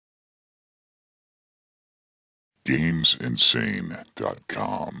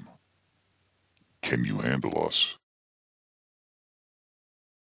GamesInsane.com. Can you handle us?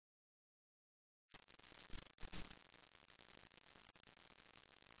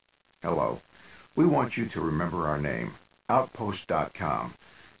 Hello. We want you to remember our name, Outpost.com.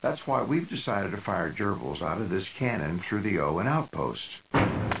 That's why we've decided to fire gerbils out of this cannon through the O in Outpost.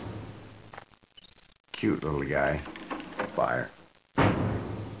 Cute little guy. Fire.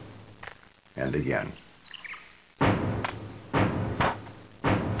 And again.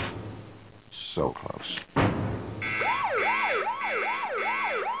 So close.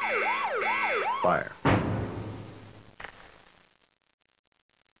 Fire.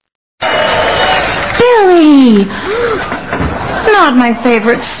 Billy! Not my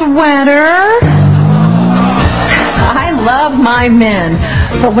favorite sweater. I love my men,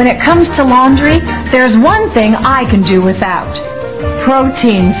 but when it comes to laundry, there's one thing I can do without.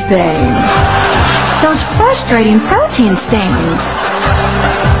 Protein stain. Those frustrating protein stains.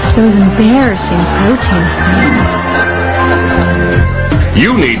 Those embarrassing protein stains.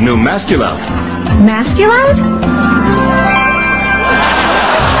 You need new Masculite. Masculite?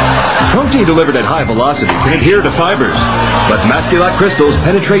 Protein delivered at high velocity can adhere to fibers, but Masculite crystals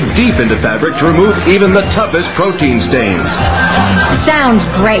penetrate deep into fabric to remove even the toughest protein stains. Sounds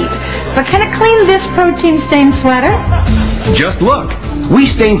great, but can it clean this protein stained sweater? Just look. We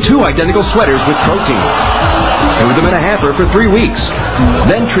stained 2 identical sweaters with protein. Threw them in a hamper for 3 weeks.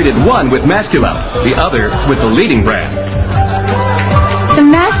 Then treated one with Masculite, the other with the leading brand. The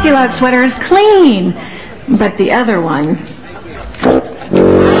Masculite sweater is clean, but the other one...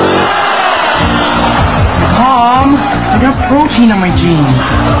 Mom, I got protein on my jeans.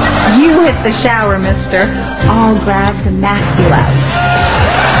 You hit the shower, mister. I'll grab the Masculite.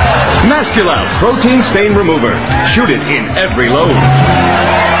 Masculite Protein Stain Remover. Shoot it in every load.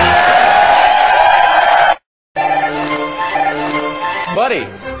 Buddy,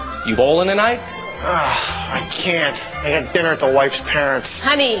 you bowling tonight? I can't. I got dinner at the wife's parents.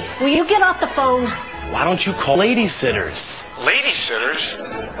 Honey, will you get off the phone? Why don't you call Lady Sitters? Lady sitters?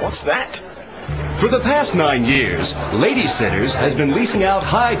 What's that? For the past 9 years, Lady Sitters has been leasing out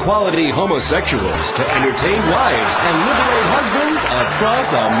high-quality homosexuals to entertain wives and liberate husbands across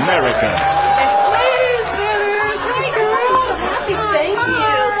America. Thank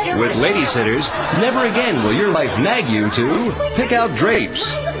you. With Lady Sitters, never again will your wife nag you to pick out drapes,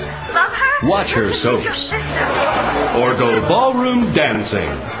 watch her soaps, or go ballroom dancing.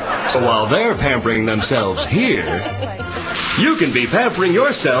 So while they're pampering themselves here, you can be pampering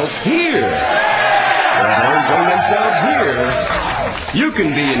yourself here. While they're enjoying themselves here, you can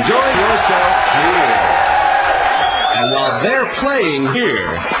be enjoying yourself here. And while they're playing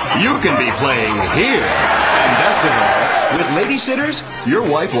here, you can be playing here. And best of all, with Lady Sitters, your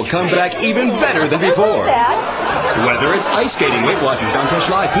wife will come back even better than before. Whether it's ice skating, Weight Watchers, Dantesh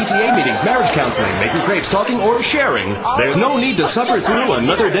Live, PTA meetings, marriage counseling, making crepes, talking, or sharing, there's no need to suffer through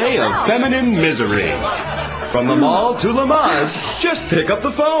another day of feminine misery. From the mall to Lamaze, just pick up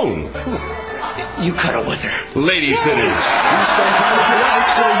the phone. You cuddle with her. Lady Sitters, we spend time with your wife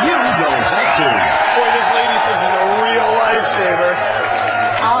so you don't have to. Boy, this lady sitters is a real lifesaver.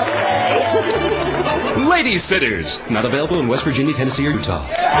 I'll say. Lady Sitters, not available in West Virginia, Tennessee, or Utah.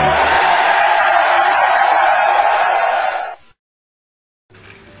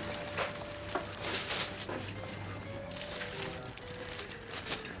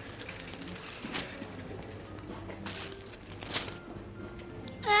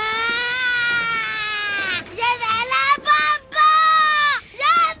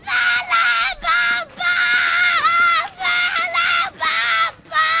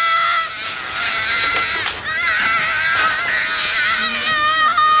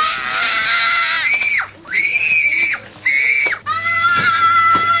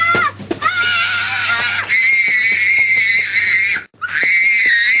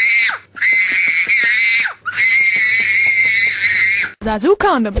 Zazu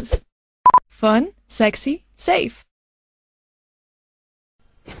condoms. Fun, sexy, safe.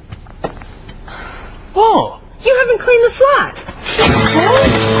 Oh, you haven't cleaned the slots.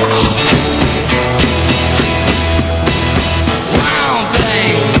 Wow,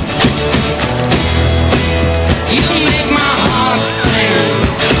 babe, you make my heart sing.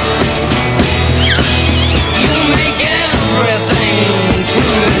 You make everything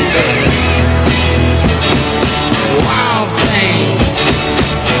good. Wow, babe.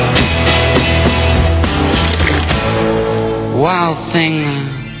 Wild thing, I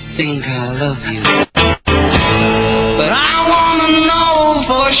think I love you. But I wanna know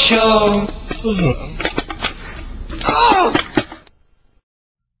for sure. Oh!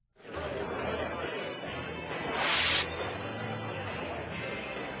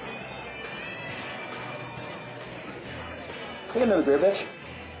 Can I get another beer, bitch?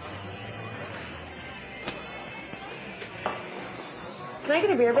 Can I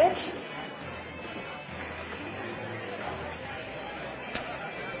get a beer, bitch?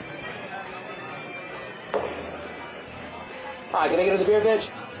 Hi, can I get another beer, bitch?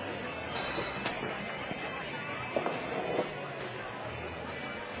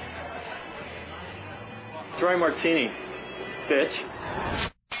 Try martini, bitch.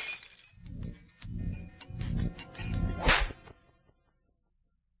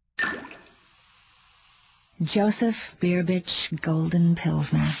 Joseph Birbich Golden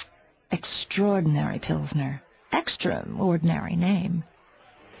Pilsner. Extraordinary Pilsner. Extraordinary name.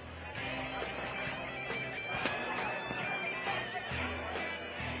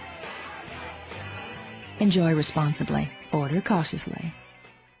 Enjoy responsibly. Order cautiously.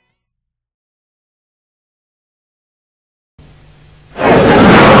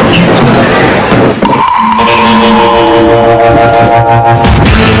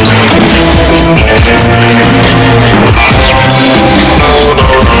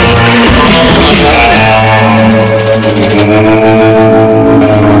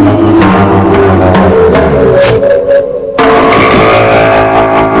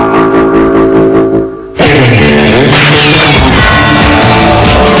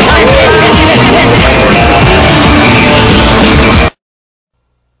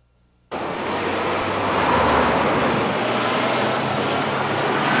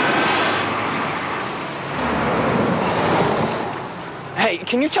 Hey,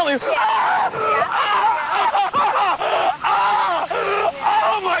 can you tell me?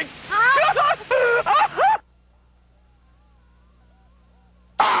 Oh my God!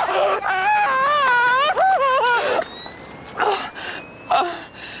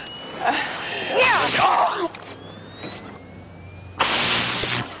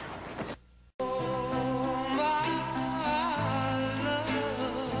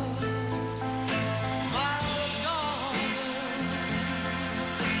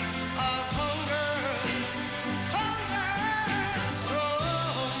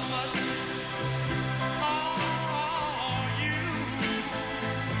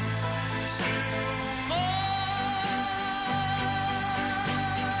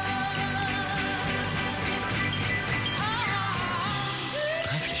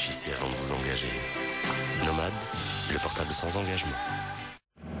 Réfléchissez avant de vous engager. Nomade, le portable sans engagement.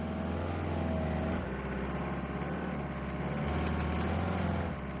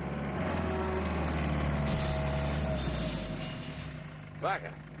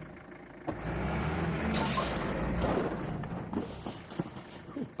 Vaga.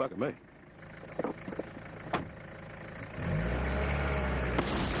 Fuck me.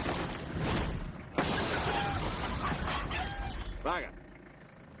 Vaga.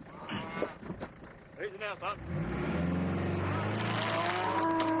 Easy now, son.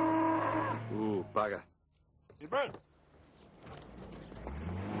 Ooh, vaga. You burn.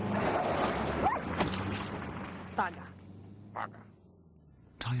 Vaga. Vaga.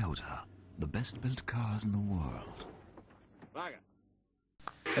 Toyota, the best-built cars in the world. Vaga.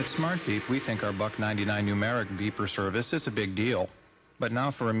 At Smart Beep, we think our $1.99 numeric beeper service is a big deal. But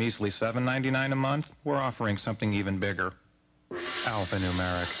now for a measly $7.99 a month, we're offering something even bigger.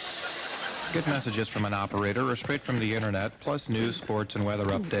 Alphanumeric. Get messages from an operator or straight from the internet, plus news, sports, and weather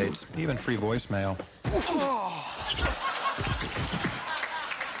updates, even free voicemail.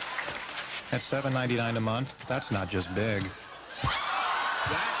 At $7.99 a month, that's not just big.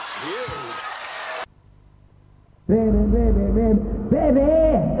 That's huge. Baby, baby, baby, baby,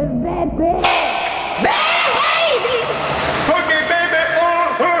 baby, baby. Cookie, baby.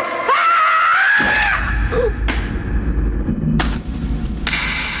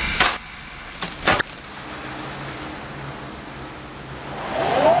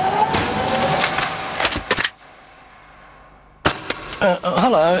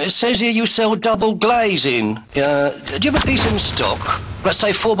 Hello, it says here you sell double glazing. Do you have a piece in stock? Let's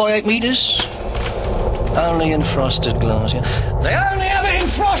say 4 by 8 meters? Only in frosted glass, yeah. They only have it in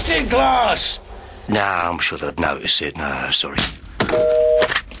frosted glass! Nah, I'm sure they'd notice it. No, sorry.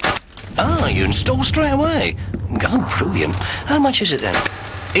 Ah, you install straight away. Oh, brilliant. How much is it then?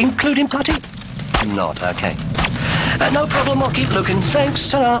 Including putty? Not, okay. No problem, I'll keep looking. Thanks,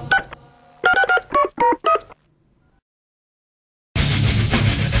 ta-ra.